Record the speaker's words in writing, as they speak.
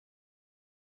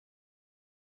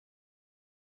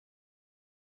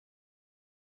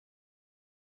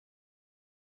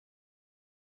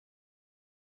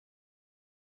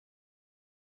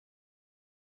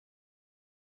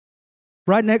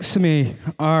Right next to me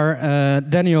are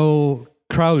Daniel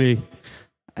Crowley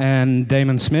and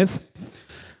Damon Smith.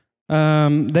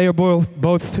 They are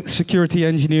both security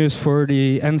engineers for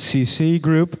the NCC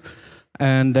group,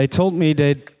 and they told me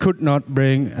they could not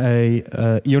bring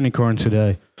a unicorn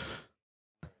today.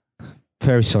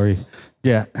 Very sorry.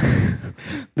 Yeah.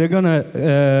 They're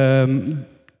gonna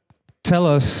tell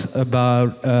us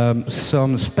about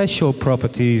some special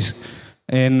properties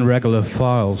in regular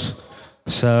files.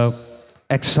 So,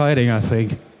 exciting, I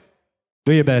think.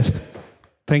 Do your best.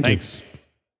 Thanks.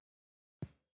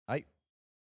 Hi.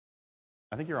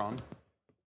 I think you're on.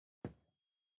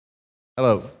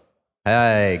 Hello.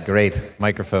 Hi, great.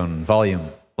 Microphone, volume,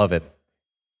 love it.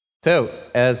 So,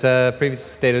 as previously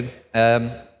stated,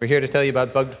 we're here to tell you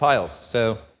about bugged files.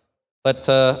 So, let's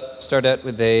start out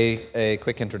with a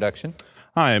quick introduction.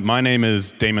 Hi, my name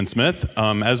is Damon Smith.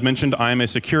 As mentioned, I'm a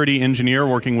security engineer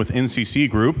working with NCC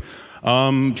Group.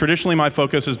 Traditionally, my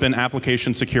focus has been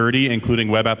application security, including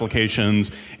web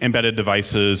applications, embedded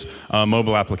devices,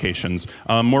 mobile applications.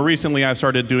 More recently, I've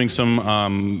started doing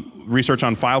some research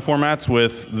on file formats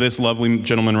with this lovely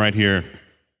gentleman right here.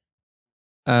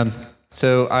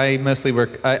 So I mostly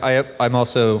work. I'm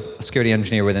also a security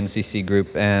engineer with NCC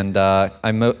Group, and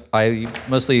I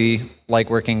mostly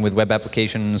like working with web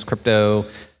applications, crypto,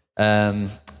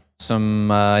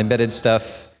 some embedded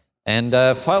stuff, and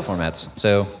file formats.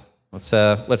 So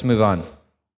let's move on.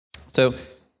 So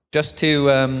just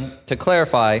to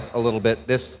clarify a little bit,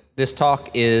 this talk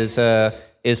is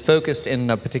focused in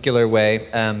a particular way.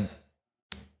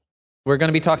 We're going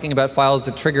to be talking about files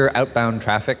that trigger outbound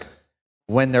traffic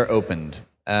when they're opened.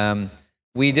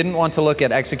 We didn't want to look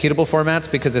at executable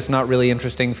formats because it's not really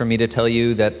interesting for me to tell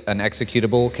you that an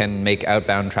executable can make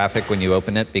outbound traffic when you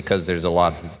open it, because there's a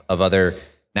lot of other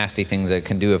nasty things that it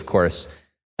can do, of course.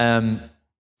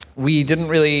 We didn't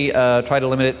really try to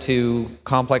limit it to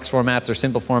complex formats or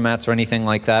simple formats or anything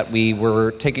like that. We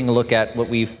were taking a look at what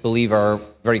we believe are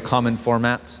very common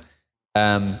formats.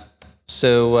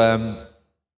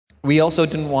 We also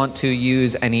didn't want to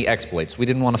use any exploits. We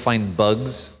didn't want to find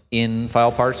bugs in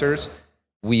file parsers.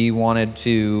 We wanted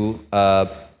to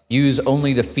use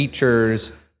only the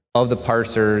features of the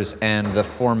parsers and the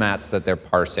formats that they're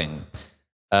parsing.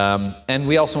 And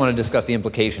we also want to discuss the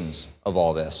implications of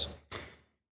all this.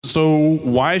 So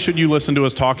why should you listen to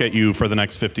us talk at you for the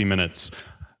next 50 minutes?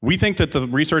 We think that the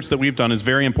research that we've done is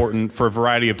very important for a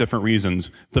variety of different reasons.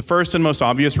 The first and most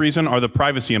obvious reason are the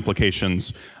privacy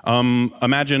implications.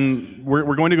 Imagine,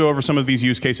 we're going to go over some of these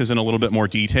use cases in a little bit more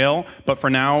detail, but for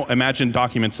now, imagine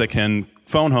documents that can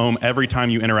phone home every time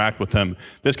you interact with them.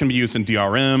 This can be used in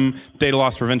DRM, data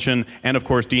loss prevention, and of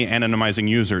course, de-anonymizing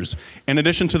users. In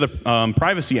addition to the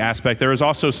privacy aspect, there is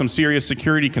also some serious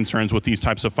security concerns with these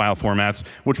types of file formats,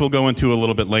 which we'll go into a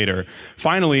little bit later.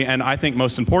 Finally, and I think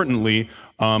most importantly,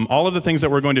 all of the things that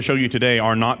we're going to show you today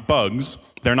are not bugs.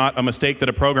 They're not a mistake that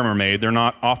a programmer made. They're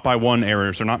not off-by-one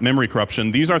errors. They're not memory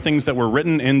corruption. These are things that were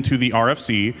written into the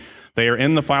RFC. They are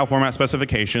in the file format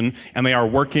specification, and they are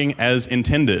working as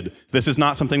intended. This is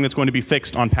not something that's going to be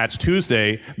fixed on Patch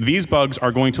Tuesday. These bugs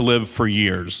are going to live for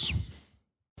years.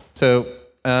 So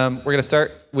we're going to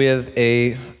start with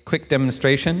a quick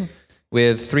demonstration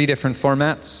with 3 different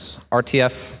formats: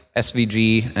 RTF,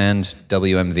 SVG, and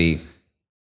WMV.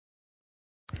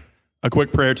 A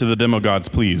quick prayer to the demo gods,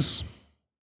 please.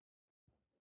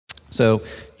 So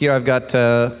here I've got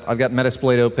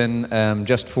Metasploit open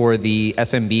just for the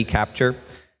SMB capture.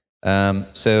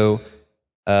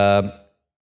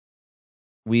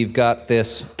 We've got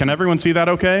this. Can everyone see that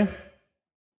okay?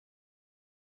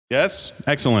 Yes?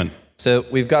 Excellent. So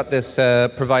we've got this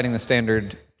providing the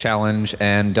standard challenge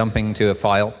and dumping to a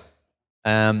file.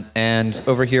 And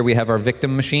over here we have our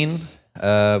victim machine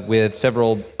with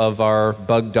several of our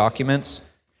bug documents.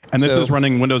 And this is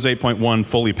running Windows 8.1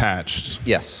 fully patched.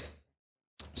 Yes.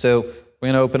 So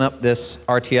we're going to open up this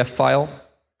RTF file.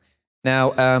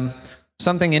 Now,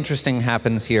 something interesting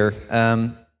happens here.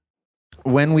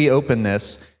 When we open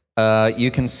this, you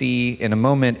can see in a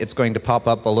moment it's going to pop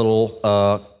up a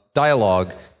little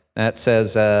dialog that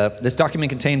says, this document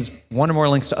contains one or more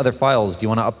links to other files. Do you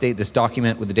want to update this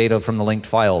document with the data from the linked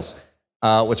files?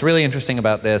 What's really interesting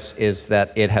about this is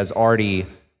that it has already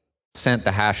sent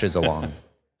the hashes along.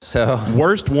 So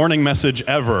worst warning message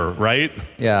ever, right?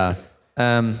 Yeah.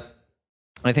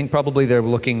 I think probably they're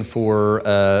looking for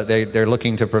they're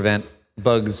looking to prevent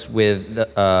bugs with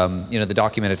the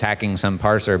document attacking some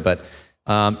parser. But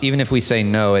even if we say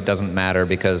no, it doesn't matter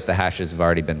because the hashes have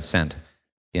already been sent.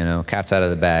 Cat's out of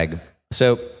the bag.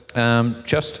 So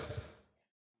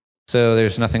so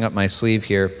there's nothing up my sleeve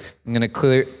here. I'm going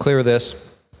to clear this.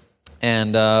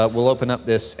 And we'll open up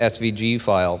this SVG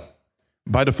file.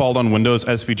 By default on Windows,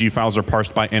 SVG files are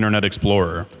parsed by Internet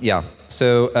Explorer. Yeah,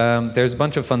 so there's a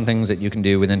bunch of fun things that you can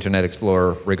do with Internet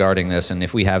Explorer regarding this, and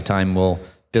if we have time, we'll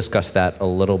discuss that a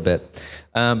little bit.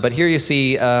 But here you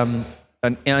see an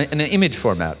image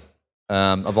format,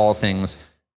 of all things,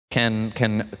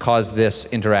 can cause this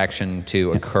interaction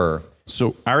to occur.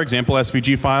 So our example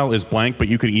SVG file is blank, but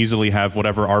you could easily have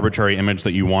whatever arbitrary image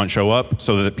that you want show up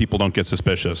so that people don't get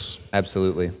suspicious.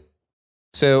 Absolutely.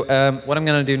 So what I'm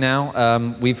going to do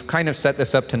now, we've kind of set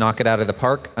this up to knock it out of the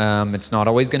park. It's not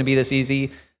always going to be this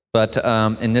easy, but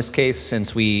in this case,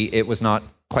 since it was not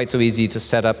quite so easy to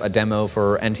set up a demo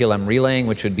for NTLM relaying,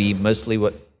 which would be mostly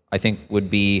what I think would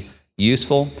be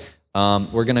useful,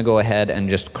 we're going to go ahead and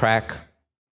just crack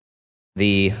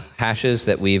the hashes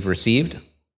that we've received.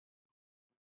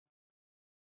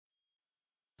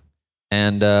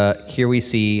 And here we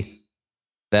see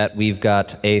that we've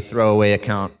got a throwaway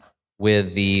account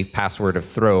with the password of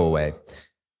throwaway.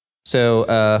 So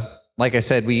like I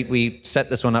said, we set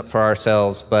this one up for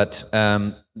ourselves, but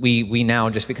we now,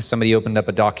 just because somebody opened up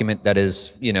a document that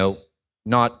is,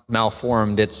 not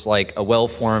malformed, it's like a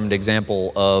well-formed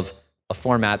example of a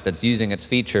format that's using its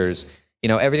features.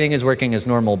 Everything is working as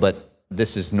normal, but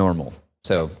this is normal.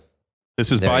 So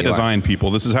this is by design,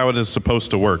 people. This is how it is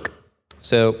supposed to work.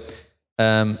 So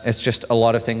it's just a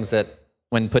lot of things that,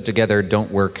 when put together,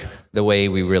 don't work the way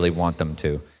we really want them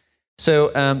to. So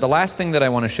the last thing that I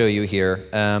want to show you here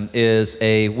is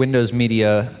a Windows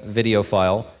Media video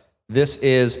file. This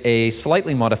is a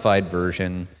slightly modified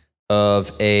version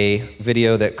of a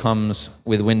video that comes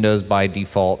with Windows by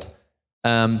default.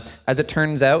 As it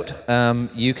turns out,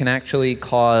 you can actually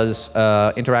cause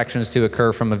interactions to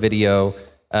occur from a video.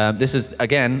 This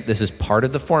is part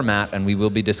of the format, and we will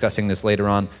be discussing this later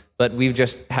on, but we've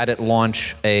just had it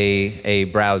launch a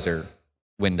browser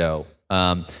window.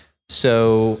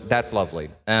 So that's lovely.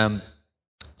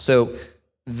 So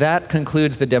that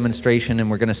concludes the demonstration, and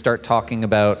we're going to start talking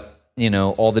about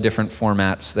all the different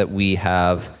formats that we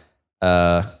have,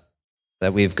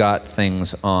 that we've got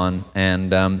things on,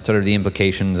 and sort of the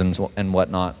implications and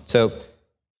whatnot. So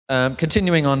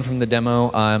continuing on from the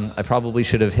demo, I probably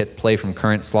should have hit play from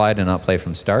current slide and not play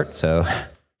from start. So,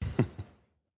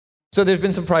 so there's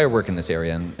been some prior work in this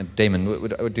area. And Damon,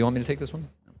 do you want me to take this one?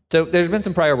 So there's been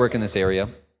some prior work in this area.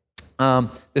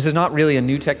 This is not really a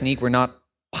new technique. We're not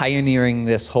pioneering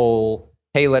this whole,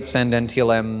 hey, let's send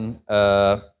NTLM,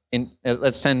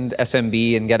 let's send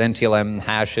SMB and get NTLM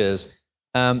hashes.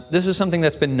 This is something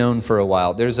that's been known for a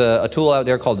while. There's a tool out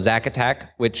there called Zack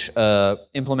Attack, which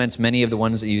implements many of the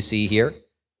ones that you see here.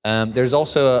 There's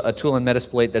also a tool in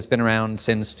Metasploit that's been around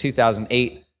since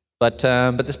 2008, but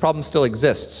this problem still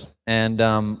exists.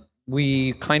 And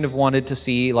we kind of wanted to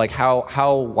see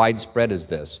how widespread is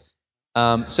this.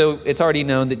 So it's already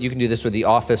known that you can do this with the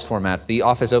Office formats, the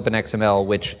Office OpenXML,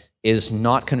 which is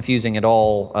not confusing at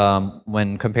all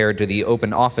when compared to the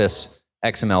OpenOffice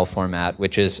XML format,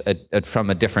 which is from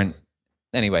a different,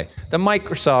 anyway, the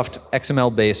Microsoft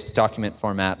XML-based document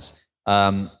formats.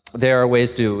 There are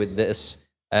ways to do with this.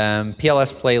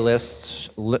 PLS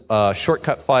playlists,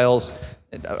 shortcut files.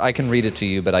 I can read it to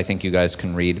you, but I think you guys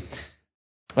can read.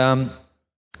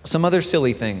 Some other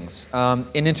silly things.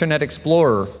 In Internet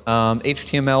Explorer,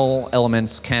 HTML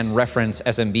elements can reference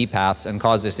SMB paths and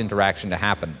cause this interaction to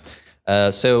happen.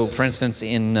 So, for instance,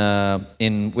 in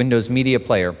Windows Media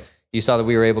Player, you saw that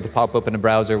we were able to pop open a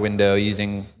browser window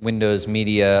using Windows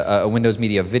Media, a Windows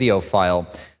Media video file.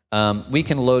 We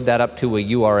can load that up to a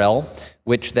URL,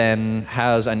 which then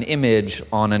has an image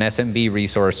on an SMB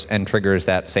resource and triggers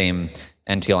that same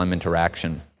NTLM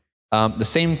interaction. The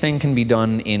same thing can be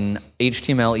done in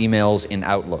HTML emails in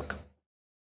Outlook.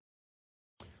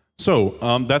 So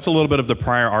that's a little bit of the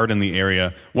prior art in the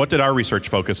area. What did our research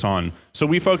focus on? So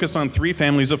we focused on three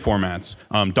families of formats: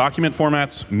 document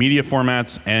formats, media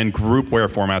formats, and groupware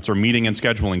formats, or meeting and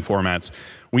scheduling formats.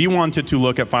 We wanted to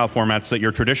look at file formats that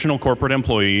your traditional corporate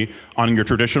employee on your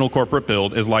traditional corporate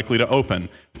build is likely to open.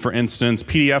 For instance,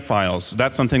 PDF files.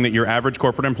 That's something that your average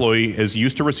corporate employee is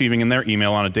used to receiving in their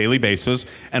email on a daily basis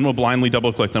and will blindly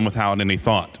double-click them without any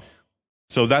thought.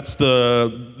 So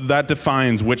that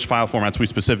defines which file formats we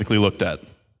specifically looked at.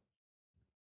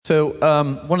 So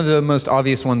one of the most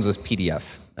obvious ones was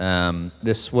PDF.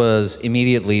 This was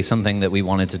immediately something that we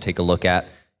wanted to take a look at.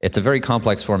 It's a very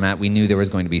complex format. We knew there was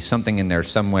going to be something in there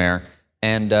somewhere,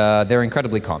 and they're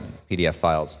incredibly common, PDF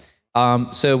files.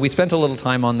 So we spent a little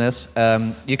time on this.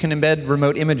 You can embed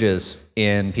remote images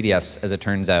in PDFs, as it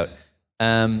turns out.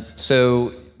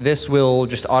 So this will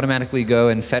just automatically go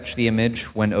and fetch the image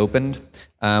when opened.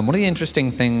 One of the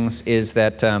interesting things is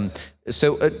that,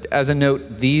 as a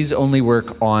note, these only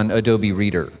work on Adobe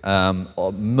Reader.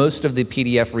 Most of the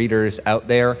PDF readers out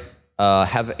there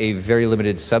have a very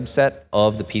limited subset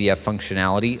of the PDF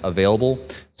functionality available.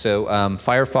 So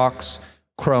Firefox,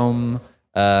 Chrome,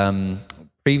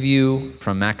 Preview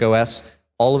from macOS,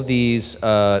 all of these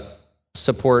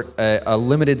support a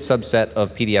limited subset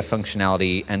of PDF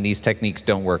functionality, and these techniques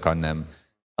don't work on them,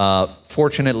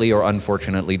 fortunately or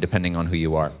unfortunately, depending on who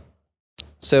you are.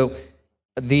 So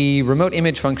the remote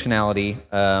image functionality,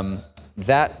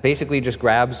 that basically just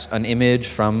grabs an image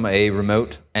from a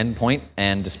remote endpoint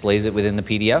and displays it within the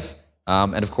PDF.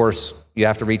 And of course, you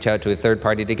have to reach out to a third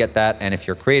party to get that, and if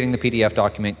you're creating the PDF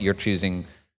document, you're choosing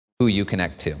who you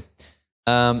connect to.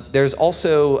 There's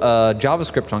also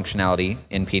JavaScript functionality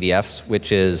in PDFs,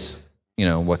 which is,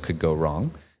 what could go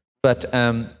wrong. But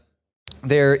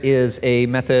there is a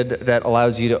method that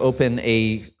allows you to open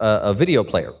a video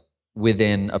player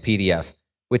within a PDF,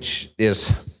 which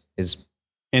is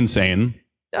insane.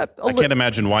 I can't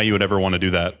imagine why you would ever want to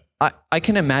do that. I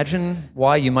can imagine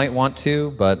why you might want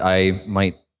to, but I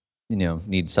might,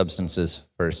 need substances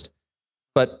first.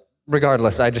 But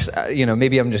regardless, I just,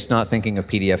 maybe I'm just not thinking of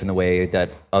PDF in the way that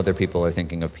other people are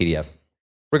thinking of PDF.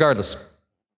 Regardless,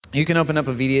 you can open up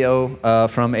a video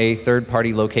from a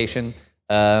third-party location,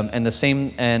 and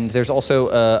there's also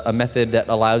a method that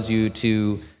allows you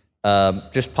to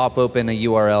just pop open a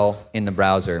URL in the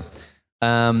browser,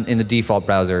 in the default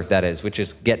browser, that is, which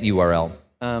is get URL.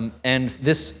 And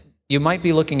this, you might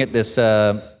be looking at this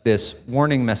this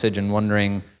warning message and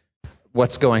wondering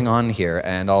what's going on here,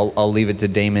 and I'll leave it to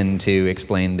Damon to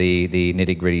explain the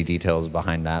nitty-gritty details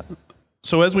behind that.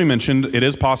 So as we mentioned, it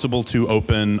is possible to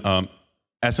open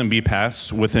SMB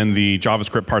paths within the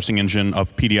JavaScript parsing engine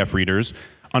of PDF readers.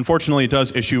 Unfortunately, it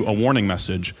does issue a warning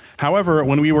message. However,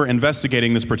 when we were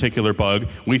investigating this particular bug,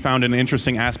 we found an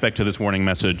interesting aspect to this warning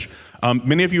message.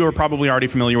 Many of you are probably already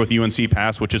familiar with UNC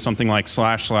paths, which is something like /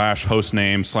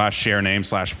 hostname /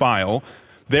 sharename / file.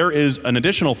 There is an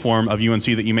additional form of UNC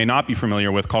that you may not be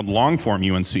familiar with called long-form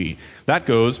UNC. That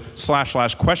goes /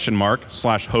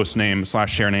 hostname /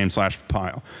 sharename /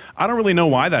 file. I don't really know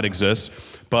why that exists,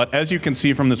 but as you can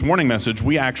see from this warning message,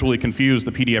 we actually confused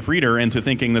the PDF reader into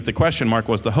thinking that the question mark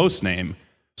was the host name.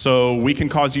 So we can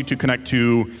cause you to connect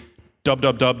to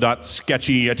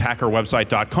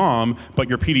www.sketchyattackerwebsite.com, but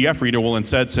your PDF reader will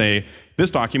instead say,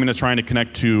 this document is trying to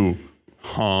connect to,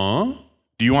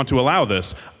 do you want to allow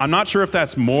this? I'm not sure if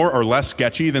that's more or less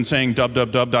sketchy than saying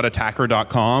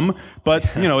www.attacker.com, but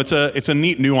it's a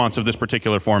neat nuance of this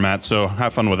particular format, so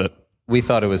have fun with it. We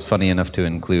thought it was funny enough to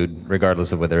include,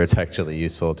 regardless of whether it's actually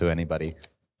useful to anybody.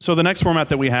 So the next format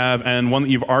that we have, and one that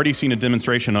you've already seen a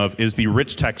demonstration of, is the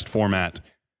rich text format.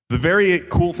 The very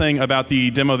cool thing about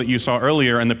the demo that you saw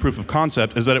earlier and the proof of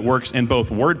concept is that it works in both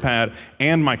WordPad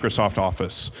and Microsoft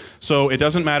Office. So it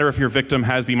doesn't matter if your victim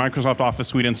has the Microsoft Office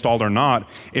suite installed or not.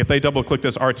 If they double-click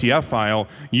this RTF file,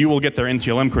 you will get their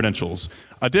NTLM credentials.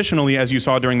 Additionally, as you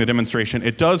saw during the demonstration,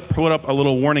 it does put up a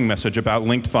little warning message about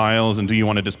linked files and do you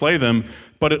want to display them,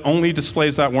 but it only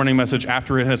displays that warning message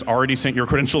after it has already sent your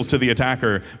credentials to the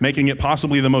attacker, making it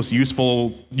possibly the most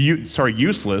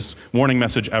useless warning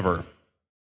message ever.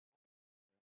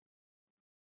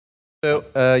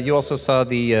 So you also saw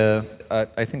the,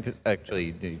 I think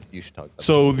actually you should talk about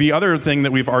So the other thing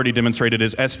that we've already demonstrated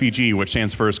is SVG, which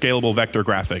stands for Scalable Vector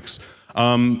Graphics.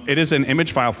 It is an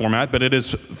image file format, but it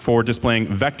is for displaying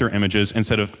vector images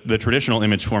instead of the traditional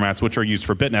image formats, which are used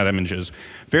for bitmap images.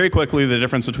 Very quickly, the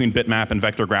difference between bitmap and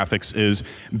vector graphics is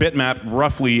bitmap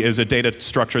roughly is a data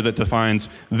structure that defines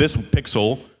this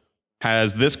pixel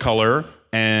has this color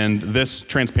and this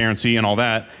transparency and all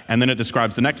that, and then it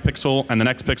describes the next pixel and the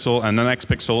next pixel and the next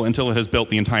pixel until it has built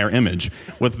the entire image.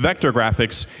 With vector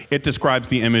graphics, it describes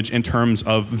the image in terms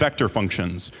of vector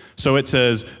functions. So it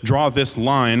says, draw this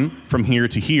line from here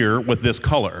to here with this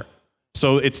color.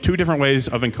 So it's two different ways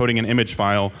of encoding an image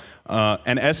file.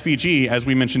 And SVG, as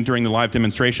we mentioned during the live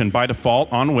demonstration, by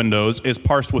default on Windows is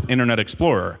parsed with Internet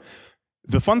Explorer.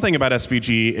 The fun thing about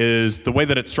SVG is the way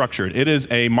that it's structured. It is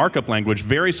a markup language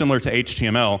very similar to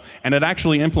HTML, and it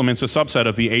actually implements a subset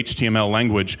of the HTML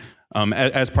language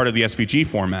as part of the SVG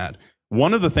format.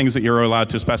 One of the things that you're allowed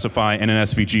to specify in an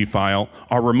SVG file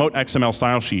are remote XML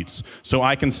style sheets. So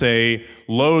I can say,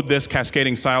 load this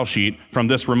cascading style sheet from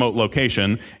this remote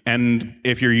location, and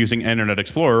if you're using Internet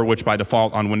Explorer, which by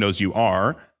default on Windows you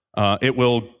are, it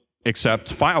will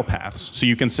accept file paths. So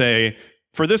you can say,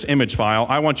 for this image file,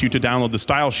 I want you to download the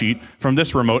style sheet from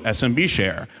this remote SMB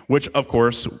share, which, of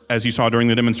course, as you saw during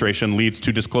the demonstration, leads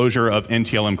to disclosure of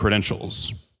NTLM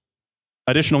credentials.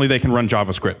 Additionally, they can run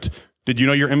JavaScript. Did you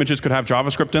know your images could have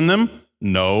JavaScript in them?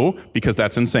 No, because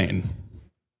that's insane.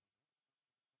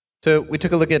 So we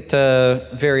took a look at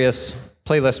various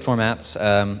playlist formats.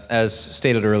 As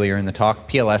stated earlier in the talk,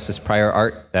 PLS is prior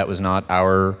art. That was not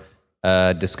our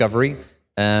discovery.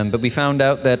 But we found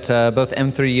out that both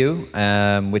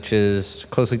M3U, which is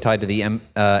closely tied to the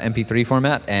MP3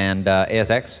 format, and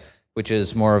ASX, which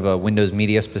is more of a Windows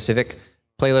Media specific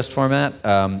playlist format,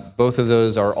 both of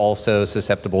those are also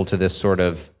susceptible to this sort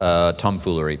of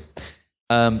tomfoolery.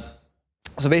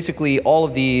 So basically, all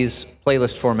of these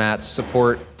playlist formats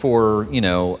support, for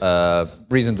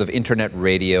reasons of internet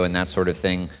radio and that sort of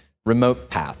thing, remote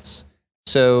paths.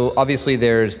 So obviously,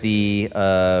 there's the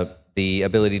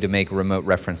ability to make remote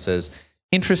references.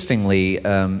 Interestingly,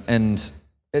 and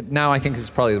now I think it's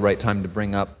probably the right time to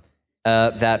bring up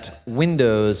that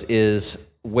Windows is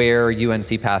where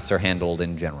UNC paths are handled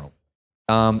in general.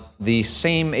 The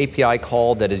same API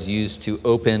call that is used to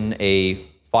open a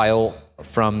file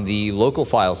from the local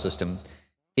file system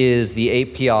is the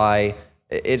API,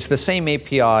 it's the same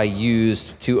API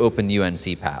used to open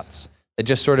UNC paths. It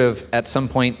just sort of, at some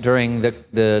point during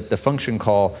the function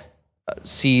call,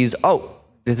 sees, oh,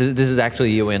 this is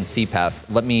actually a UNC path.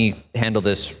 Let me handle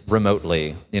this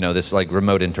remotely, this like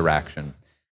remote interaction.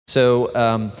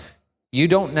 So you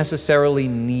don't necessarily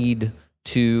need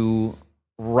to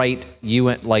write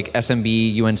like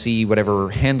SMB, UNC,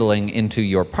 whatever handling into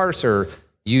your parser.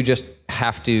 You just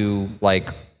have to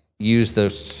use the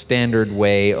standard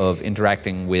way of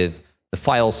interacting with the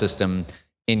file system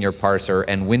in your parser,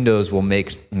 and Windows will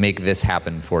make this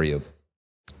happen for you.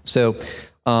 So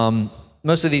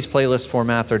most of these playlist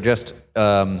formats are just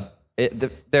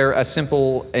they're as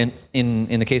simple,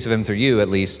 in the case of M3U at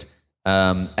least,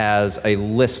 as a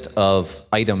list of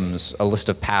items, a list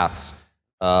of paths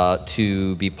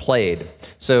to be played.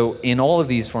 So in all of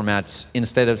these formats,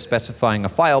 instead of specifying a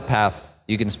file path,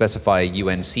 you can specify a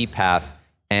UNC path,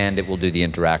 and it will do the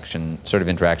sort of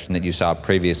interaction that you saw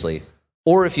previously.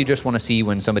 Or if you just want to see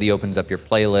when somebody opens up your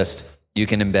playlist, you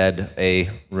can embed a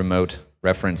remote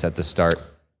reference at the start.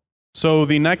 So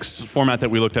the next format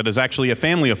that we looked at is actually a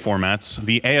family of formats,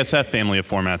 the ASF family of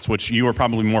formats, which you are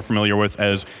probably more familiar with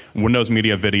as Windows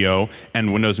Media Video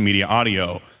and Windows Media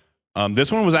Audio.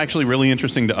 This one was actually really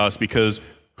interesting to us because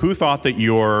who thought that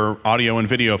your audio and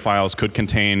video files could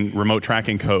contain remote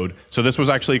tracking code? So this was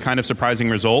actually a kind of surprising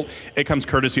result. It comes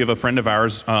courtesy of a friend of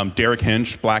ours, Derek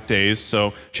Hinch, Black Days.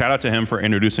 So shout out to him for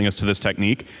introducing us to this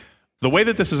technique. The way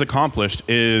that this is accomplished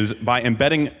is by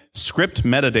embedding script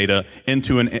metadata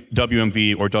into an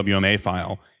WMV or WMA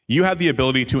file. You have the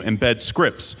ability to embed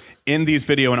scripts in these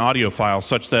video and audio files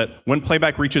such that when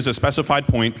playback reaches a specified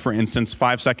point, for instance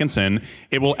 5 seconds in,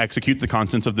 it will execute the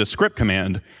contents of this script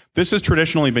command. This has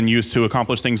traditionally been used to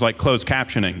accomplish things like closed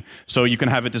captioning. So you can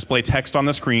have it display text on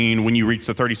the screen when you reach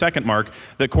the 30-second mark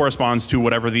that corresponds to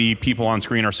whatever the people on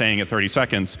screen are saying at 30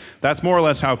 seconds. That's more or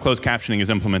less how closed captioning is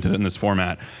implemented in this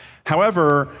format.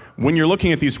 However, when you're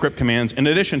looking at these script commands, in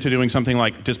addition to doing something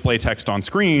like display text on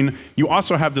screen, you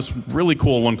also have this really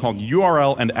cool one called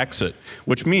URL and exit,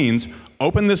 which means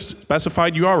open this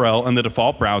specified URL in the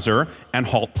default browser and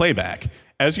halt playback.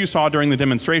 As you saw during the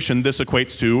demonstration, this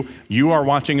equates to you are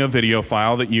watching a video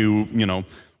file that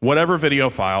whatever video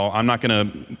file. I'm not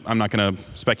gonna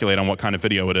speculate on what kind of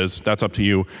video it is. That's up to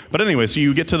you. But anyway, so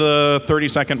you get to the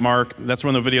 30-second mark. That's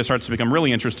when the video starts to become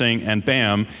really interesting, and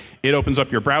bam, it opens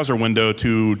up your browser window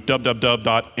to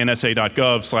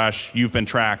www.nsa.gov/you've been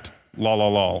tracked,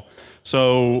 lol.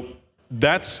 So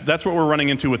that's what we're running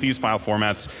into with these file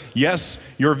formats. Yes,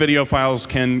 your video files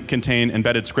can contain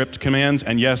embedded script commands,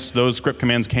 and yes, those script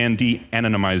commands can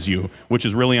de-anonymize you, which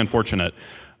is really unfortunate.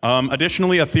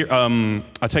 Additionally, a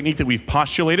technique that we've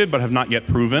postulated but have not yet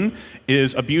proven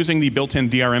is abusing the built-in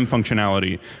DRM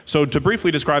functionality. So to briefly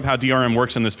describe how DRM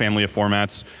works in this family of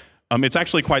formats, it's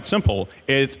actually quite simple.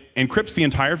 It encrypts the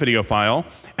entire video file,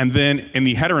 and then in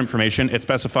the header information, it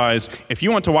specifies, if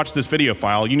you want to watch this video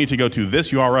file, you need to go to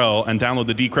this URL and download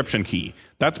the decryption key.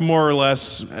 That's more or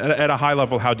less, at a high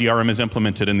level, how DRM is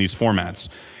implemented in these formats.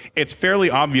 It's fairly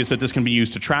obvious that this can be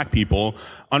used to track people.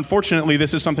 Unfortunately,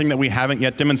 this is something that we haven't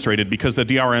yet demonstrated because the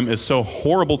DRM is so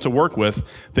horrible to work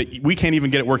with that we can't even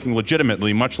get it working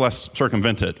legitimately, much less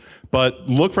circumvent it. But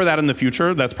look for that in the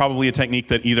future. That's probably a technique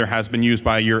that either has been used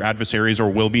by your adversaries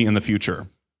or will be in the future.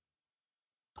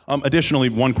 Additionally,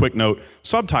 one quick note,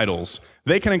 subtitles.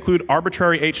 They can include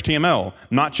arbitrary HTML,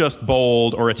 not just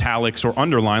bold or italics or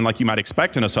underline like you might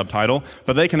expect in a subtitle,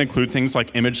 but they can include things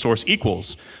like image source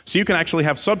equals. So you can actually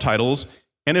have subtitles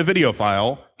in a video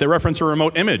file that reference a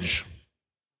remote image.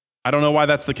 I don't know why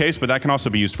that's the case, but that can also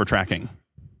be used for tracking.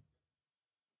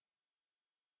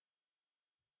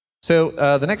 So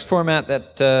the next format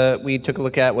that we took a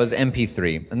look at was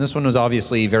MP3, and this one was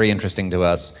obviously very interesting to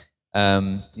us.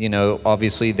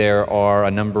 Obviously there are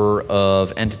a number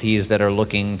of entities that are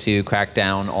looking to crack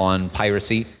down on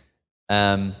piracy.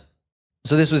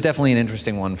 So this was definitely an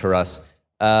interesting one for us.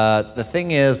 The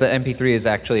thing is that MP3 is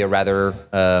actually a rather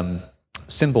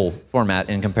simple format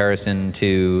in comparison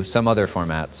to some other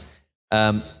formats.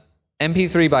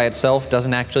 MP3 by itself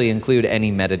doesn't actually include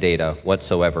any metadata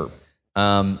whatsoever.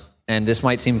 And this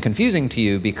might seem confusing to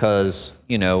you because,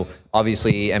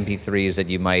 obviously MP3s that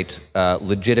you might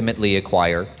legitimately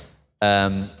acquire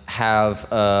have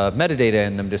metadata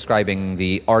in them describing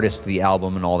the artist, the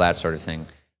album, and all that sort of thing.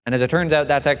 And as it turns out,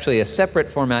 that's actually a separate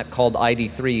format called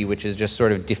ID3, which is just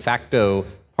sort of de facto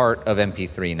part of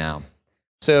MP3 now.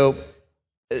 So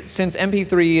since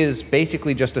MP3 is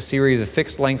basically just a series of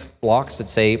fixed length blocks that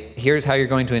say, here's how you're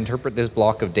going to interpret this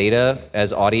block of data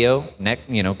as audio,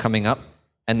 coming up,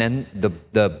 and then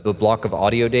the block of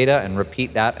audio data, and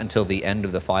repeat that until the end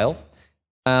of the file.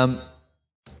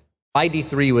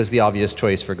 ID3 was the obvious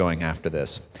choice for going after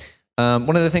this.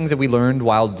 One of the things that we learned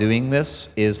while doing this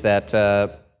is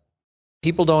that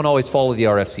people don't always follow the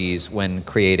RFCs when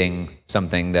creating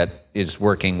something that is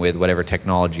working with whatever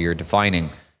technology you're defining.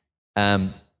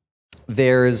 So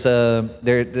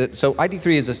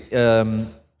ID3 is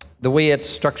the way it's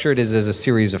structured is as a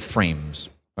series of frames,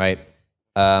 right?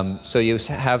 So you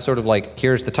have sort of like,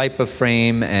 here's the type of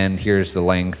frame, and here's the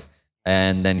length,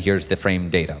 and then here's the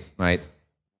frame data, right?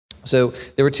 So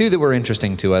there were two that were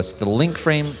interesting to us, the link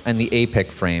frame and the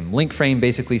APIC frame. Link frame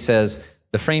basically says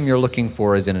the frame you're looking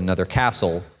for is in another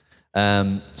castle.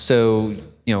 So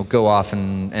go off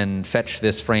and fetch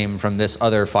this frame from this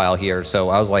other file here. So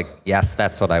I was like, yes,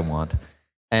 that's what I want.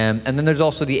 And then there's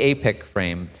also the APIC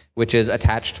frame, which is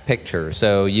attached picture.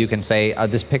 So you can say,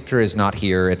 this picture is not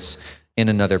here, it's in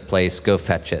another place, go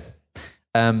fetch it.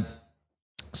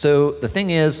 So the thing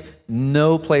is,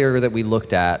 no player that we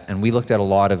looked at, and we looked at a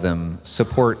lot of them,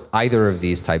 support either of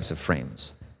these types of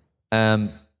frames.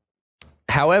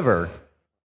 However,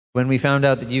 when we found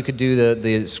out that you could do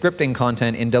the scripting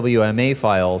content in WMA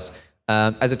files,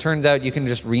 as it turns out, you can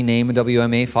just rename a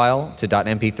WMA file to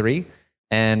 .mp3,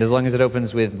 and as long as it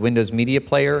opens with Windows Media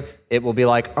Player, it will be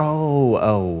like,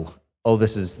 oh,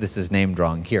 this is named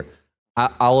wrong. Here,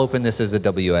 I'll open this as a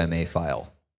WMA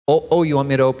file. Oh, you want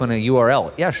me to open a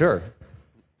URL? Yeah, sure.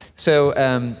 So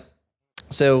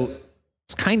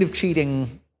it's kind of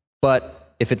cheating,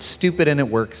 but if it's stupid and it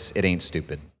works, it ain't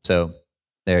stupid. So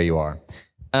there you are.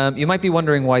 You might be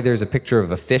wondering why there's a picture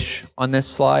of a fish on this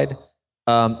slide.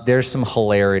 There's some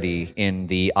hilarity in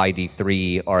the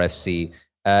ID3 RFC.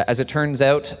 As it turns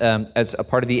out, as a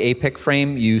part of the APIC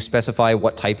frame, you specify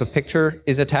what type of picture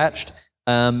is attached.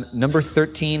 Number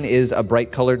 13 is a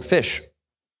bright-colored fish,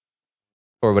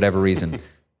 for whatever reason.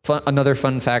 Another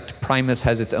fun fact, Primus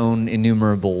has its own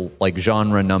enumerable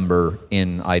genre number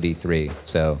in ID3.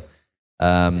 So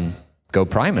go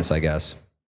Primus, I guess.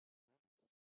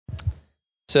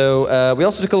 So we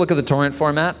also took a look at the torrent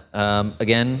format.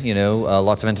 Again,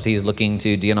 lots of entities looking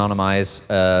to de-anonymize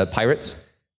pirates.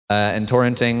 And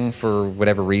torrenting, for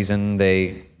whatever reason,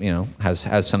 they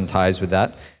has some ties with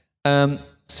that.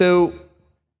 So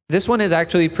this one is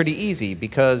actually pretty easy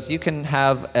because you can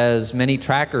have as many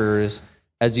trackers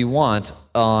as you want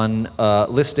on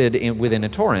listed within a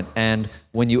torrent, and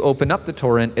when you open up the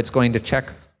torrent, it's going to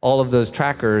check all of those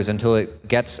trackers until it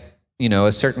gets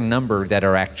a certain number that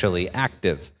are actually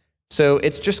active. So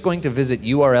it's just going to visit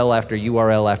URL after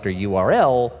URL after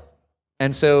URL.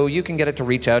 And so you can get it to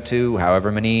reach out to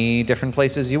however many different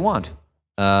places you want.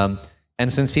 And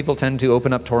since people tend to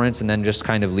open up torrents and then just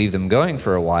kind of leave them going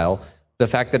for a while, the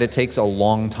fact that it takes a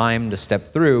long time to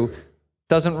step through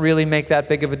doesn't really make that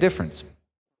big of a difference.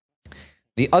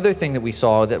 The other thing that we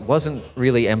saw that wasn't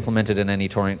really implemented in any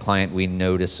torrent client we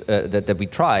noticed that we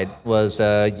tried was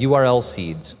URL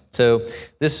seeds. So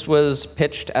this was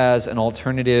pitched as an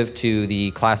alternative to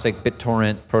the classic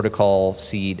BitTorrent protocol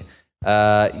seed.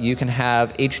 You can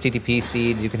have HTTP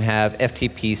seeds, you can have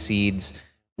FTP seeds,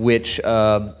 which,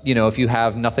 if you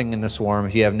have nothing in the swarm,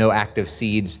 if you have no active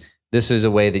seeds, this is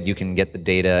a way that you can get the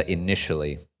data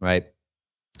initially, right?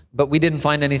 But we didn't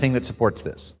find anything that supports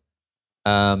this.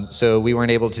 So we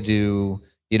weren't able to do,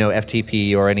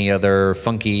 FTP or any other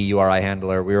funky URI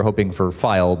handler. We were hoping for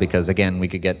file because, again, we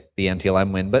could get the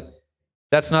NTLM win, but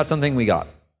that's not something we got.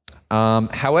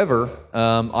 However,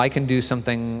 I can do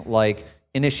something like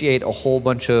initiate a whole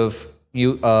bunch of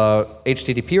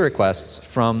HTTP requests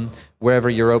from wherever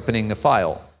you're opening the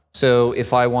file. So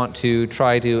if I want to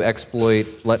try to exploit,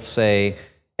 let's say,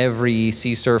 every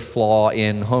CSRF flaw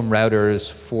in home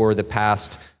routers for the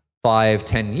past 5,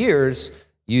 10 years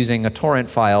using a torrent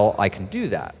file, I can do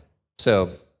that.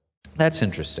 So that's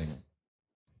interesting.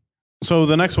 So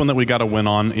the next one that we got to win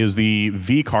on is the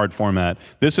vCard format.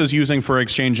 This is using for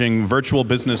exchanging virtual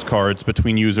business cards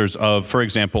between users of, for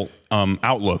example,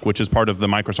 Outlook, which is part of the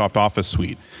Microsoft Office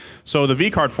suite. So the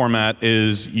vCard format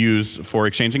is used for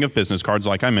exchanging of business cards,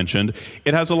 like I mentioned.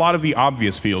 It has a lot of the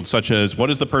obvious fields, such as what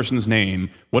is the person's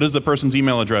name, what is the person's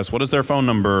email address, what is their phone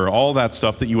number, all that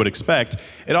stuff that you would expect.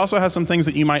 It also has some things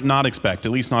that you might not expect,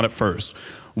 at least not at first.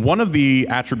 One of the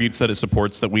attributes that it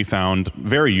supports that we found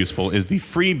very useful is the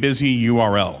free busy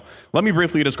URL. Let me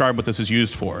briefly describe what this is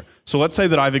used for. So let's say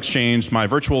that I've exchanged my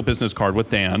virtual business card with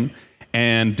Dan,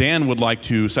 and Dan would like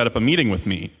to set up a meeting with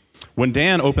me. When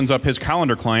Dan opens up his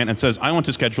calendar client and says, I want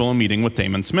to schedule a meeting with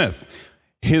Damon Smith,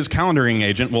 his calendaring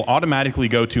agent will automatically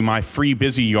go to my free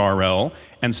busy URL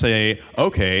and say,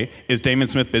 okay, is Damon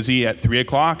Smith busy at 3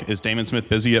 o'clock? Is Damon Smith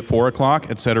busy at 4 o'clock?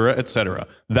 Et cetera, et cetera.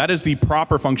 That is the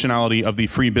proper functionality of the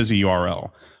free busy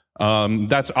URL.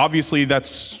 That's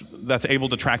able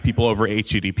to track people over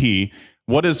HTTP.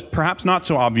 What is perhaps not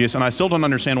so obvious, and I still don't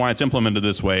understand why it's implemented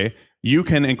this way, you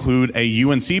can include a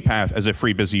UNC path as a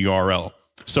free busy URL.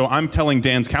 So I'm telling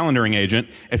Dan's calendaring agent,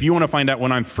 if you want to find out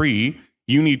when I'm free,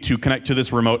 you need to connect to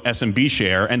this remote SMB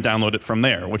share and download it from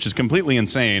there, which is completely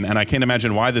insane, and I can't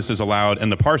imagine why this is allowed in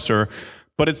the parser,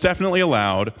 but it's definitely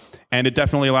allowed, and it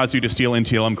definitely allows you to steal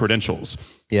NTLM credentials.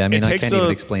 Yeah, I mean, I can't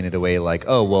even explain it away like,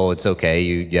 oh, well, it's okay.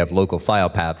 You have local file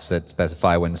paths that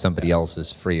specify when somebody else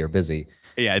is free or busy.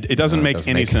 Yeah, it doesn't make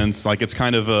any sense. Like, it's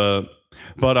kind of a...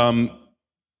 But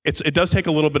it does take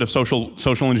a little bit of social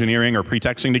engineering or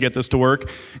pretexting to get this to work.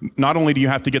 Not only do you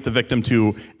have to get the victim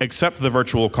to accept the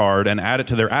virtual card and add it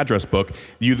to their address book,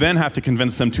 you then have to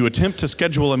convince them to attempt to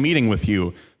schedule a meeting with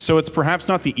you. So it's perhaps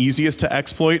not the easiest to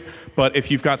exploit, but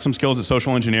if you've got some skills at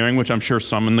social engineering, which I'm sure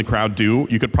some in the crowd do,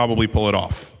 you could probably pull it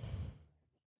off.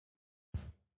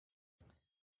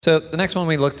 So the next one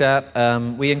we looked at,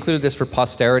 we included this for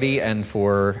posterity and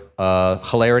for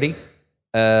hilarity.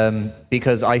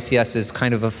 Because ICS is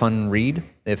kind of a fun read.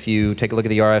 If you take a look at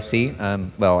the RFC,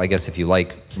 well, I guess if you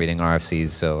like reading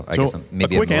RFCs, so I guess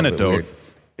maybe a quick anecdote.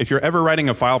 If you're ever writing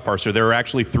a file parser, there are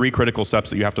actually 3 critical steps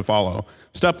that you have to follow.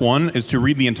 Step 1 is to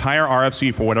read the entire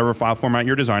RFC for whatever file format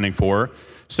you're designing for.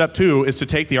 Step 2 is to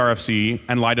take the RFC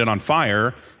and light it on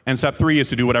fire. And step 3 is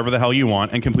to do whatever the hell you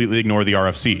want and completely ignore the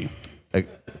RFC.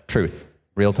 Truth.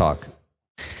 Real talk.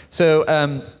 So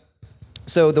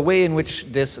the way in which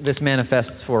this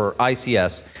manifests for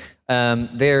ICS,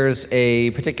 there's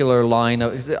a particular line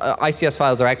of... ICS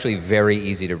files are actually very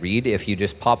easy to read. If you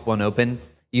just pop one open,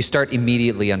 you start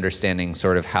immediately understanding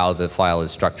sort of how the file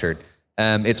is structured.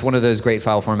 It's one of those great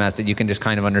file formats that you can just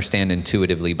kind of understand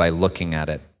intuitively by looking at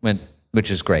it,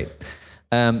 which is great.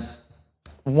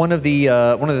 One of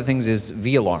the things is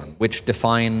VAlarm, which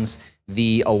defines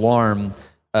the alarm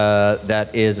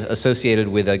that is associated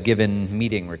with a given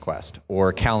meeting request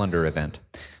or calendar event.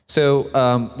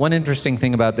 So one interesting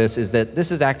thing about this is that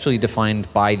this is actually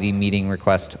defined by the meeting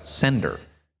request sender,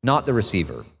 not the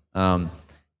receiver. And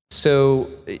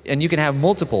you can have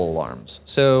multiple alarms.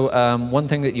 So one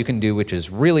thing that you can do, which is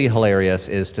really hilarious,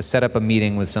 is to set up a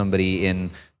meeting with somebody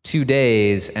in 2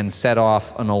 days and set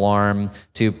off an alarm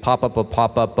to pop up a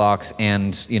pop-up box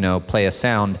and play a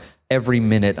sound every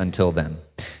minute until then.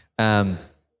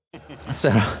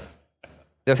 So,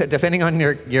 depending on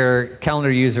your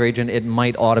calendar user agent, it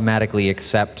might automatically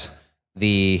accept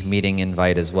the meeting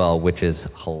invite as well, which is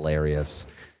hilarious.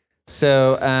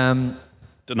 So,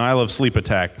 denial of sleep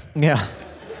attack. Yeah.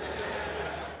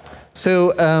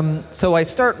 So I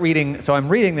start reading. So I'm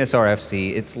reading this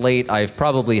RFC. It's late. I've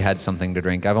probably had something to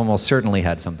drink. I've almost certainly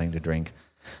had something to drink,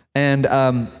 and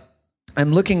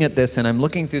I'm looking at this and I'm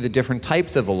looking through the different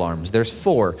types of alarms. There's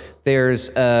 4. There's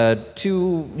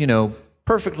 2,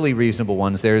 perfectly reasonable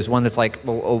ones. There's one that's like,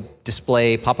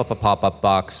 display, pop up a pop-up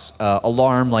box,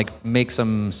 alarm, like make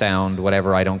some sound,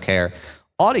 whatever, I don't care.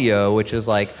 Audio, which is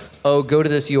like, go to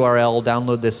this URL,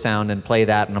 download this sound and play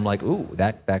that. And I'm like, ooh,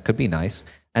 that could be nice.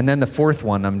 And then the 4th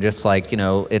one, I'm just like,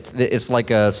 it's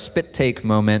like a spit take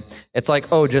moment. It's like,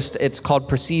 it's called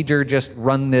procedure, just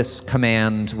run this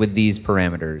command with these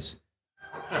parameters.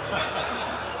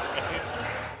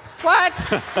 What?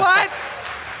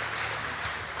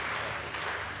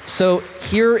 So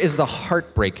here is the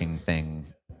heartbreaking thing,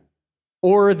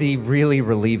 or the really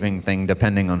relieving thing,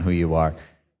 depending on who you are.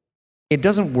 It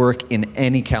doesn't work in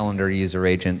any calendar user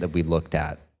agent that we looked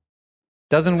at.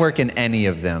 Doesn't work in any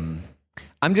of them.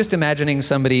 I'm just imagining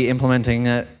somebody implementing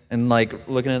it and like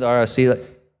looking at the RFC like,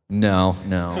 no.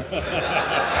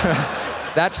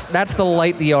 That's the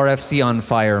light the RFC on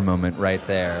fire moment right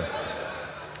there.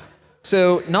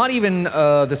 So not even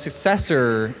the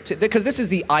successor, because this is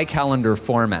the iCalendar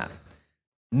format.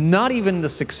 Not even the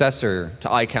successor to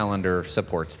iCalendar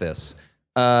supports this.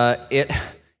 I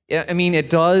mean, it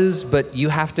does, but you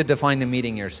have to define the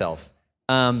meeting yourself.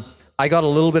 I got a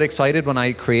little bit excited when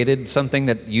I created something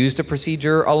that used a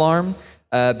procedure alarm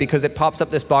because it pops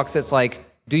up this box that's like,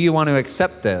 do you want to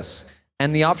accept this?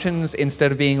 And the options,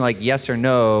 instead of being like yes or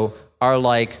no, are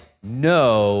like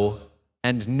no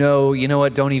and no, you know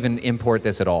what, don't even import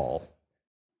this at all.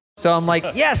 So I'm like,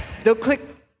 yes, they'll click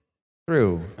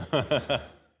through.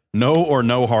 No or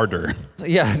no harder.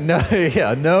 Yeah,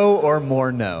 no or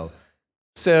more no.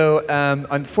 So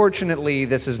unfortunately,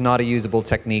 this is not a usable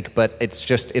technique, but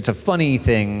it's a funny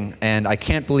thing, and I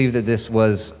can't believe that this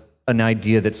was an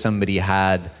idea that somebody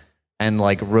had and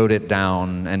like wrote it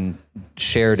down and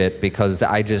shared it, because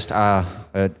I don't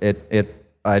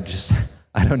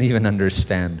even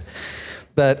understand.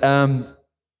 But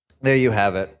there you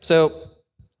have it. So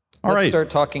let's start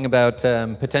talking about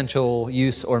potential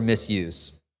use or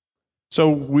misuse. So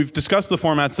we've discussed the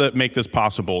formats that make this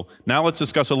possible. Now let's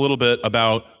discuss a little bit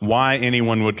about why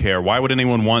anyone would care. Why would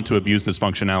anyone want to abuse this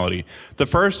functionality? The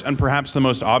first and perhaps the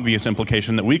most obvious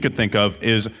implication that we could think of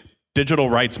is digital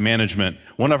rights management.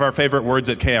 One of our favorite words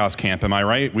at Chaos Camp, am I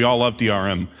right? We all love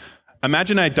DRM.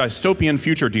 Imagine a dystopian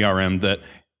future DRM that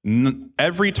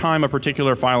every time a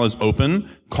particular file is open,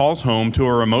 calls home to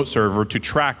a remote server to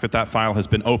track that that file has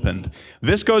been opened.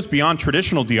 This goes beyond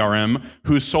traditional DRM,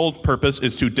 whose sole purpose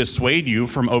is to dissuade you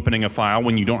from opening a file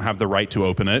when you don't have the right to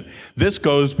open it. This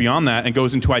goes beyond that and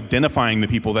goes into identifying the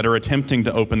people that are attempting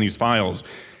to open these files.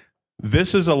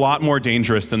 This is a lot more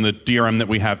dangerous than the DRM that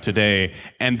we have today,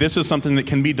 and this is something that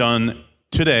can be done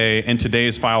today in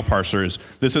today's file parsers.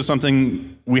 This is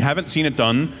something we haven't seen it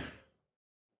done,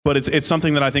 but it's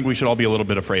something that I think we should all be a little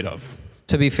bit afraid of.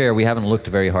 To be fair, we haven't looked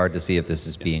very hard to see if this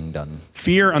is being done.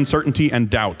 Fear, uncertainty,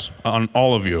 and doubt on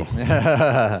all of you.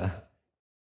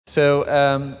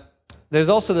 So there's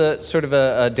also the sort of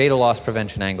a data loss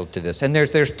prevention angle to this, and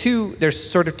there's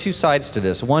sort of two sides to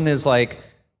this. One is like,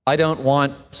 I don't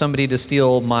want somebody to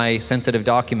steal my sensitive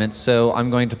documents, so I'm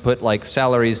going to put like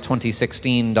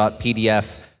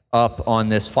salaries2016.pdf up on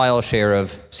this file share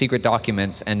of secret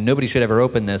documents, and nobody should ever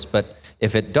open this, but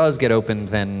if it does get opened,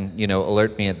 then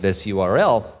alert me at this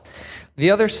URL. The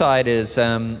other side is,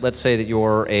 let's say that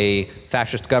you're a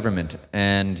fascist government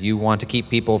and you want to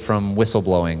keep people from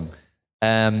whistleblowing.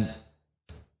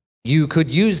 You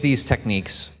could use these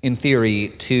techniques, in theory,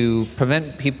 to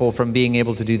prevent people from being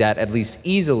able to do that at least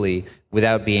easily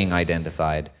without being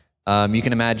identified. You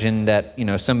can imagine that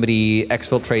somebody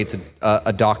exfiltrates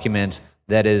a document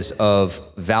that is of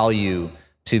value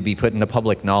to be put in the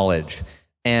public knowledge.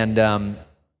 And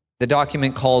the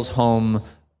document calls home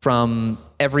from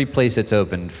every place it's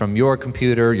opened, from your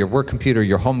computer, your work computer,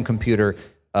 your home computer,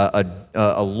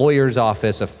 a lawyer's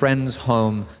office, a friend's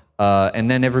home, and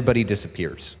then everybody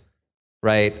disappears,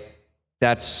 right?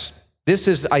 This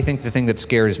is, I think, the thing that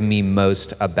scares me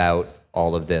most about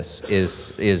all of this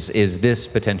is this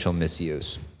potential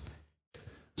misuse.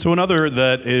 So another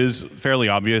that is fairly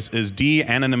obvious is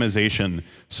de-anonymization.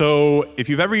 So if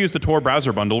you've ever used the Tor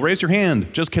browser bundle, raise your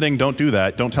hand. Just kidding, don't do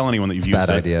that. Don't tell anyone that you've used it.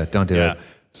 Bad idea, don't do it.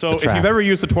 So if you've ever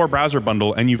used the Tor browser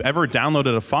bundle and you've ever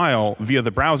downloaded a file via the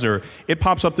browser, it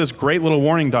pops up this great little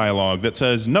warning dialog that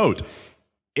says, note,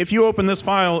 if you open this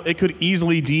file, it could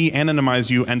easily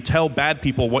de-anonymize you and tell bad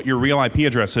people what your real IP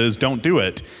address is. Don't do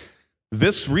it.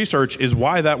 This research is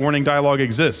why that warning dialog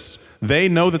exists. They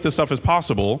know that this stuff is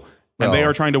possible, and they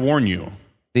are trying to warn you.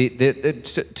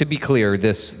 To be clear,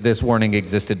 this warning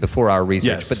existed before our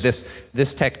research, but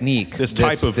this technique, this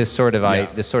sort of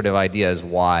idea is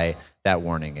why that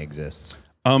warning exists.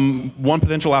 One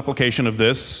potential application of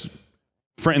this,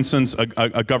 for instance,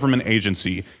 a government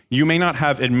agency. You may not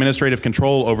have administrative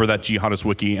control over that jihadist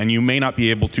wiki, and you may not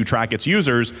be able to track its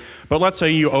users, but let's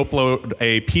say you upload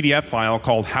a PDF file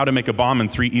called How to Make a Bomb in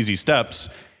 3 Easy Steps,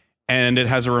 and it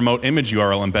has a remote image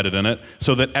URL embedded in it,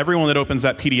 so that everyone that opens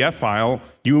that PDF file,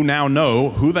 you now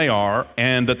know who they are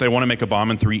and that they want to make a bomb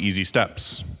in 3 easy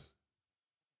steps.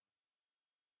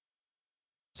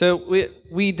 So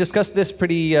we discussed this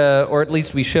pretty, or at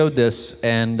least we showed this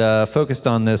and focused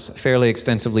on this fairly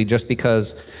extensively, just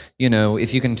because,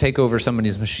 if you can take over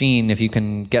somebody's machine, if you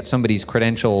can get somebody's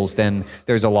credentials, then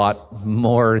there's a lot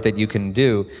more that you can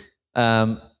do.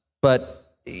 But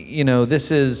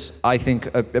this is, I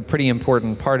think, a pretty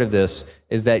important part of this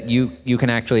is that you can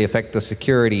actually affect the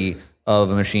security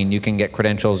of a machine. You can get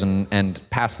credentials and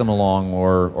pass them along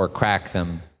or crack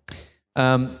them.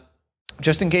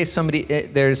 just in case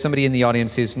there's somebody in the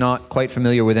audience who's not quite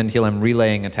familiar with NTLM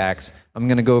relaying attacks, I'm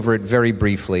going to go over it very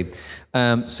briefly.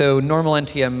 So normal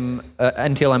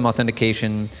NTLM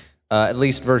authentication, at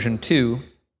least version 2,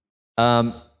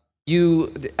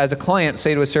 you, as a client,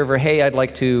 say to a server, hey, I'd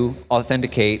like to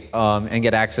authenticate and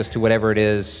get access to whatever it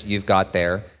is you've got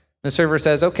there. The server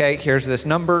says, okay, here's this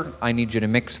number. I need you to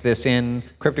mix this in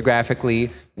cryptographically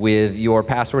with your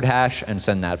password hash and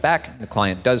send that back. The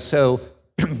client does so,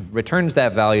 returns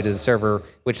that value to the server,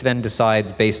 which then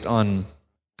decides based on,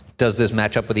 does this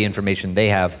match up with the information they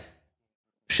have,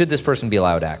 should this person be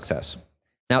allowed access?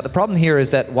 Now, the problem here is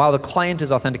that while the client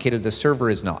is authenticated, the server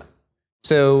is not.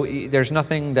 So there's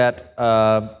nothing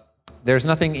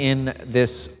in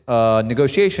this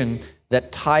negotiation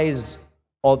that ties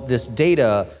all this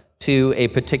data to a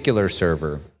particular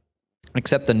server,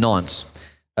 except the nonce,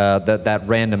 that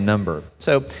random number.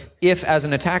 So if, as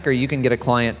an attacker, you can get a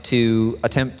client to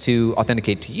attempt to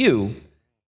authenticate to you,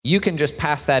 you can just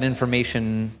pass that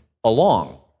information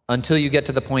along until you get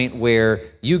to the point where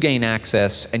you gain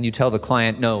access and you tell the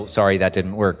client, no, sorry, that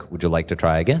didn't work. Would you like to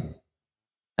try again?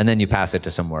 And then you pass it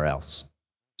to somewhere else.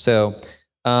 So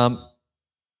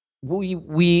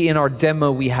we in our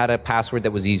demo, we had a password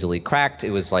that was easily cracked.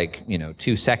 It was like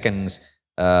 2 seconds,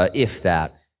 if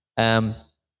that.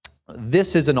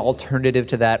 This is an alternative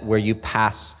to that where you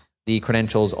pass the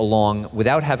credentials along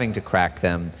without having to crack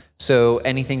them. So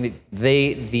anything that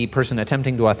the person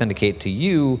attempting to authenticate to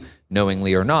you,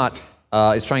 knowingly or not,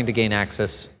 is trying to gain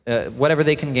access, whatever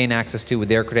they can gain access to with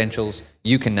their credentials,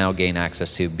 you can now gain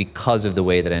access to because of the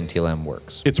way that NTLM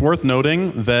works. It's worth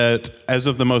noting that as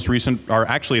of the most recent, or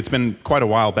actually it's been quite a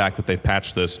while back that they've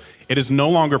patched this, it is no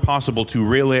longer possible to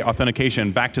relay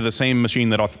authentication back to the same machine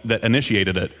that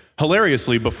initiated it.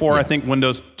 Hilariously, before I think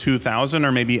Windows 2000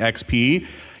 or maybe XP,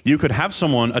 you could have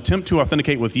someone attempt to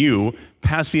authenticate with you,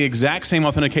 pass the exact same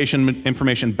authentication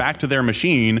information back to their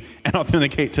machine, and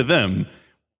authenticate to them.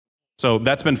 So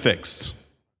that's been fixed.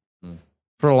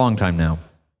 For a long time now.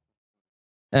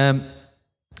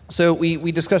 So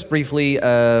we discussed briefly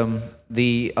the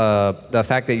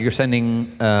fact that you're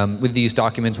sending with these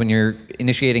documents when you're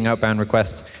initiating outbound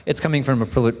requests, it's coming from a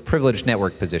privileged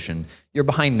network position. You're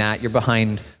behind NAT, you're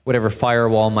behind whatever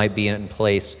firewall might be in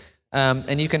place,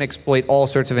 and you can exploit all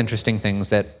sorts of interesting things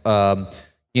that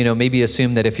maybe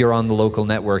assume that if you're on the local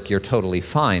network, you're totally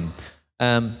fine.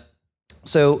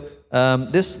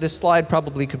 This slide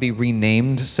probably could be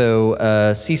renamed. So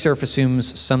CSRF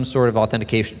assumes some sort of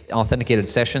authenticated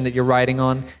session that you're riding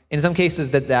on. In some cases,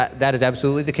 that is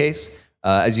absolutely the case.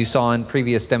 As you saw in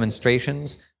previous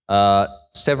demonstrations,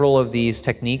 several of these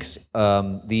techniques,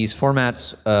 these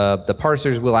formats, the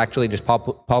parsers will actually just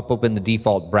pop open the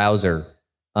default browser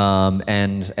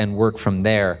and work from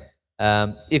there.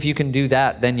 If you can do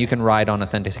that, then you can ride on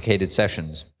authenticated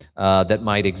sessions that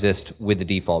might exist with the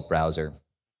default browser.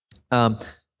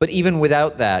 But even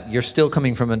without that, you're still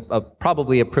coming from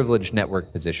probably a privileged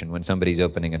network position when somebody's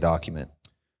opening a document.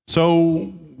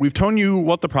 So we've told you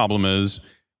what the problem is.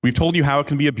 We've told you how it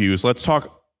can be abused. Let's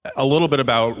talk a little bit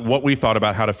about what we thought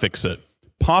about how to fix it.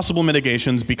 Possible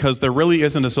mitigations, because there really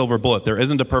isn't a silver bullet. There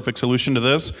isn't a perfect solution to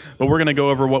this, but we're going to go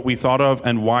over what we thought of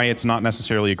and why it's not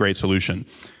necessarily a great solution.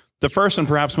 The first and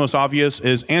perhaps most obvious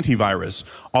is antivirus.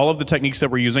 All of the techniques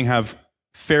that we're using have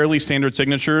fairly standard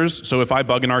signatures, so if I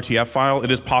bug an RTF file,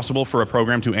 it is possible for a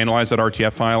program to analyze that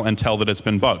RTF file and tell that it's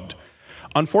been bugged.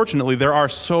 Unfortunately, there are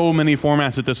so many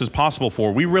formats that this is possible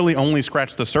for. We really only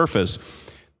scratched the surface.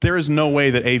 There is no way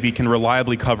that AV can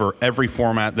reliably cover every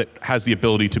format that has the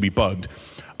ability to be bugged.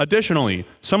 Additionally,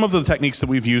 some of the techniques that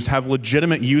we've used have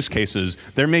legitimate use cases.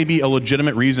 There may be a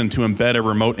legitimate reason to embed a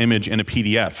remote image in a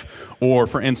PDF, or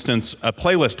for instance, a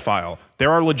playlist file. There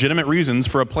are legitimate reasons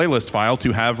for a playlist file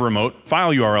to have remote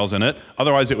file URLs in it.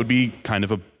 Otherwise, it would be kind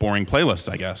of a boring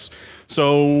playlist, I guess.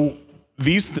 So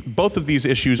both of these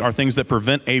issues are things that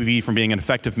prevent AV from being an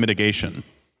effective mitigation.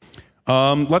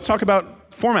 Let's talk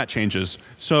about format changes.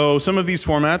 So some of these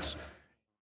formats,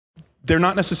 they're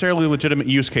not necessarily legitimate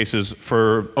use cases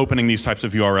for opening these types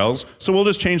of URLs, so we'll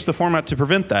just change the format to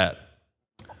prevent that.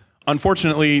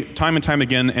 Unfortunately, time and time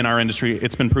again in our industry,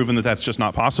 it's been proven that that's just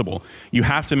not possible. You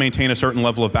have to maintain a certain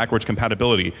level of backwards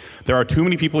compatibility. There are too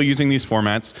many people using these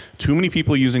formats, too many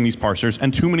people using these parsers,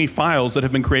 and too many files that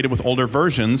have been created with older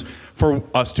versions for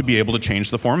us to be able to change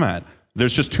the format.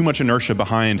 There's just too much inertia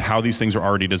behind how these things are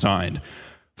already designed.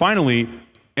 Finally,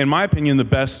 in my opinion, the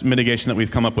best mitigation that we've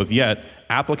come up with yet,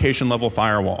 application level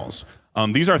firewalls.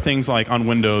 These are things like on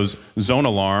Windows, Zone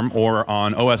Alarm, or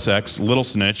on OS X, Little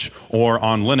Snitch, or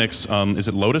on Linux, is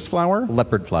it Lotus Flower?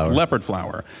 Leopard Flower. Leopard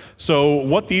Flower. So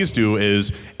what these do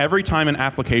is every time an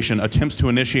application attempts to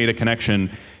initiate a connection,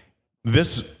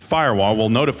 this firewall will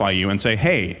notify you and say,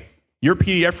 hey, your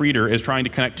PDF reader is trying to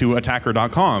connect to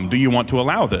attacker.com. Do you want to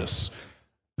allow this?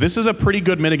 This is a pretty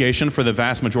good mitigation for the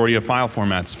vast majority of file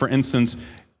formats. For instance,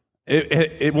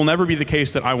 it will never be the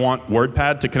case that I want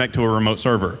WordPad to connect to a remote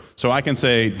server. So I can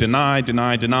say deny,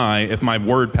 deny, deny if my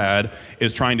WordPad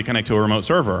is trying to connect to a remote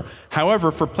server.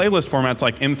 However, for playlist formats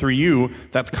like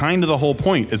M3U, that's kind of the whole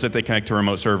point, is that they connect to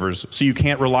remote servers. So you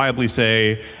can't reliably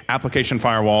say application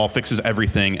firewall fixes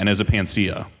everything and is a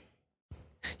panacea.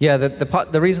 Yeah,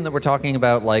 the reason that we're talking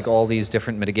about like all these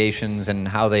different mitigations and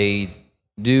how they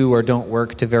do or don't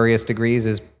work to various degrees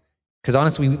is because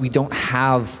honestly, we don't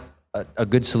have a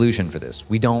good solution for this.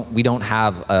 We don't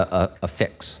have a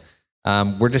fix.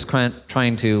 We're just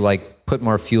trying to like put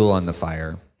more fuel on the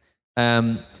fire.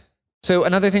 So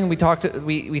another thing we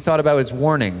thought about is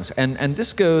warnings, and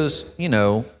this goes, you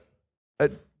know,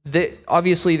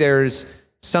 obviously there's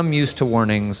some use to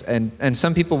warnings, and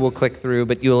some people will click through,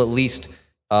 but you'll at least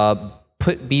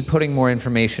be putting more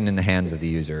information in the hands of the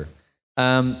user.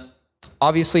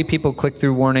 Obviously, people click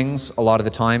through warnings a lot of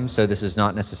the time, so this is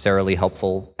not necessarily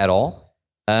helpful at all.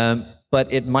 But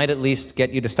it might at least get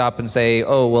you to stop and say,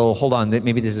 oh, well, hold on,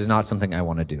 maybe this is not something I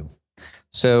want to do.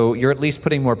 So you're at least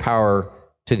putting more power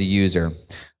to the user.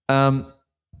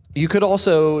 You could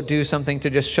also do something to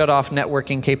just shut off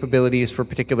networking capabilities for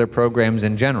particular programs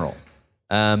in general.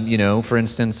 You know, for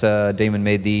instance, Damon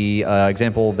made the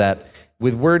example that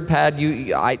with WordPad,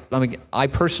 I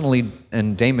personally,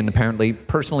 and Damon apparently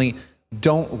personally,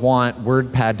 don't want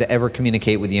WordPad to ever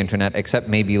communicate with the internet, except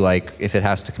maybe like if it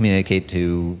has to communicate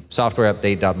to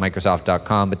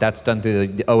softwareupdate.microsoft.com, but that's done through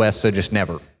the OS, so just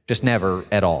never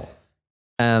at all.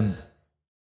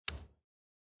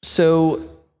 So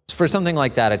for something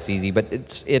like that, it's easy, but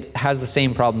it has the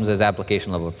same problems as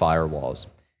application level firewalls.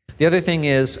 The other thing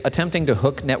is attempting to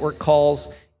hook network calls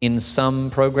in some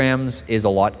programs is a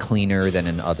lot cleaner than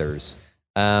in others.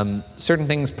 Certain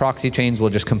things, proxy chains will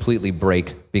just completely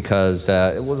break because,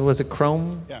 was it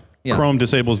Chrome? Yeah. Chrome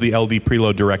disables the LD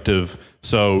preload directive,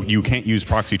 so you can't use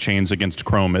proxy chains against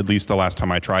Chrome, at least the last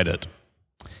time I tried it.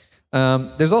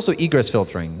 There's also egress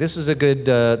filtering. This is a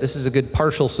good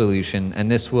partial solution, and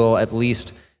this will at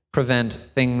least prevent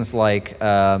things like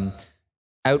outbound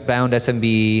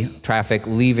SMB traffic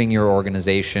leaving your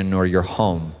organization or your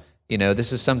home. You know,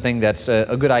 this is something that's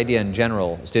a good idea in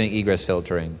general, is doing egress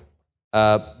filtering.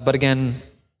 But again,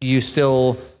 you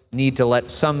still need to let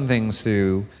some things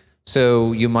through,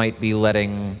 so you might be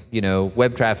letting, you know,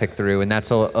 web traffic through, and that's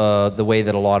the way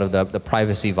that a lot of the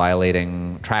privacy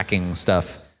violating tracking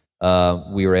stuff,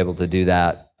 we were able to do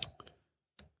that.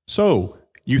 So,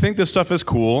 you think this stuff is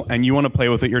cool, and you want to play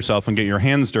with it yourself and get your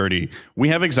hands dirty. We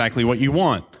have exactly what you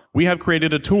want. We have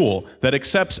created a tool that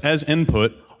accepts as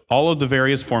input all of the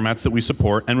various formats that we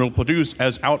support and will produce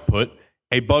as output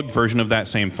a bugged version of that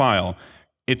same file.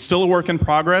 It's still a work in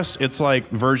progress. It's like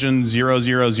version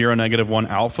 0.0.0-1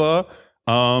 alpha.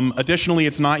 Additionally,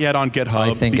 it's not yet on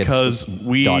GitHub because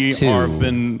we have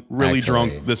been really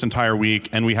drunk this entire week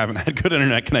and we haven't had good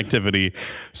internet connectivity.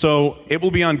 So it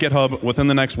will be on GitHub within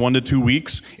the next 1 to 2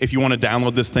 weeks if you want to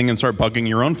download this thing and start bugging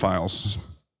your own files.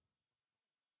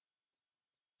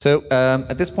 So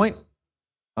at this point,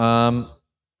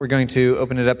 we're going to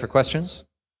open it up for questions.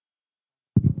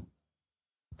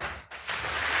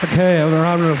 Okay, a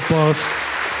round of applause.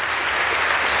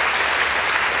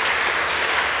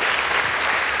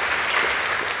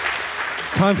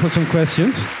 Time for some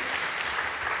questions.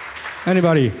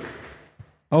 Anybody?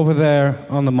 Over there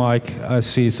on the mic, I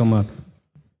see someone.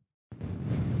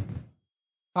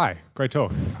 Hi, great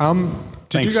talk. Did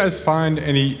Thanks. you guys find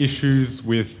any issues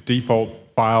with default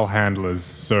file handlers?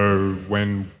 So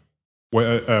when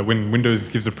Windows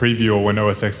gives a preview or when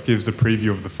OS X gives a preview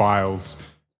of the files,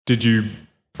 did you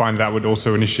find that would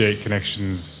also initiate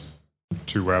connections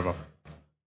to wherever?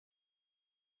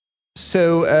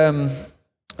 So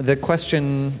the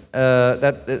question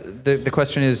the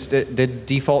question is, did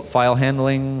default file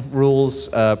handling rules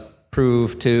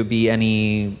prove to be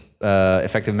any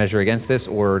effective measure against this,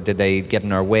 or did they get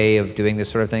in our way of doing this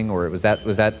sort of thing, or is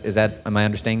that am I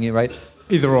understanding you right?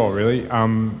 Either or, really.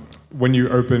 When you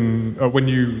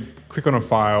click on a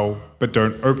file but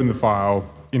don't open the file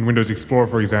in Windows Explorer,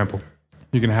 for example,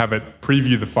 you can have it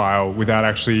preview the file without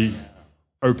actually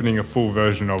opening a full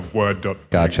version of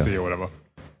Word.exe or whatever.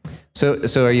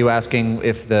 So are you asking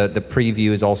if the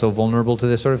preview is also vulnerable to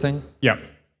this sort of thing? Yeah.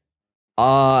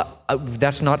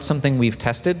 That's not something we've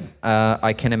tested.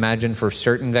 I can imagine for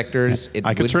certain vectors it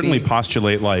I could would certainly be.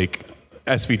 postulate like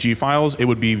SVG files, it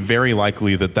would be very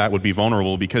likely that that would be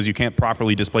vulnerable because you can't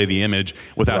properly display the image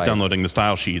without Right. downloading the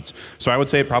style sheets. So I would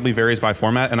say it probably varies by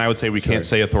format, and I would say we can't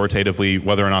say authoritatively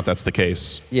whether or not that's the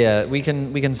case. Yeah, we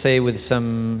can say with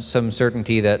some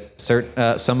certainty that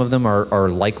some of them are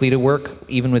likely to work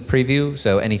even with preview.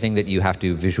 So anything that you have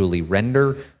to visually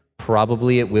render,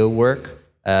 probably it will work.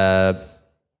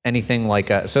 Anything like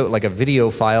a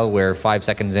video file where 5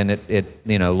 seconds in it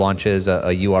launches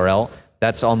a URL.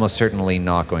 That's almost certainly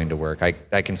not going to work.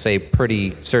 I can say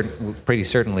pretty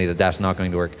certainly that that's not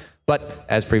going to work. But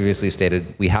as previously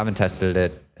stated, we haven't tested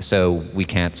it, so we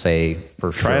can't say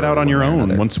for sure. Try it out on your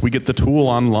own once we get the tool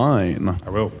online.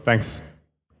 I will. Thanks.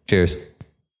 Cheers.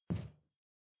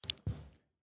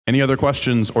 Any other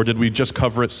questions, or did we just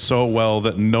cover it so well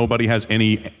that nobody has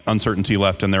any uncertainty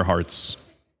left in their hearts?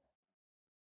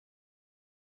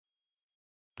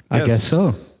 I guess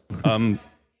so.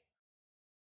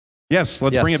 Yes,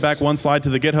 let's bring it back one slide to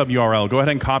the GitHub URL. Go ahead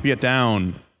and copy it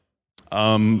down.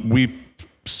 We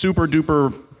super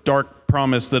duper dark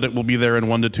promise that it will be there in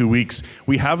 1 to 2 weeks.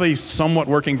 We have a somewhat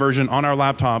working version on our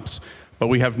laptops, but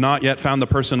we have not yet found the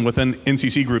person within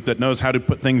NCC group that knows how to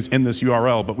put things in this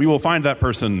URL. But we will find that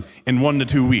person in 1 to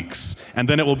 2 weeks, and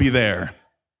then it will be there.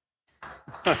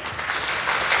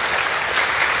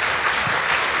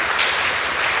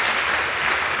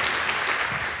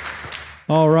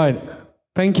 All right.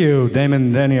 Thank you,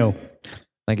 Damon, Daniel.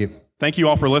 Thank you. Thank you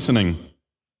all for listening.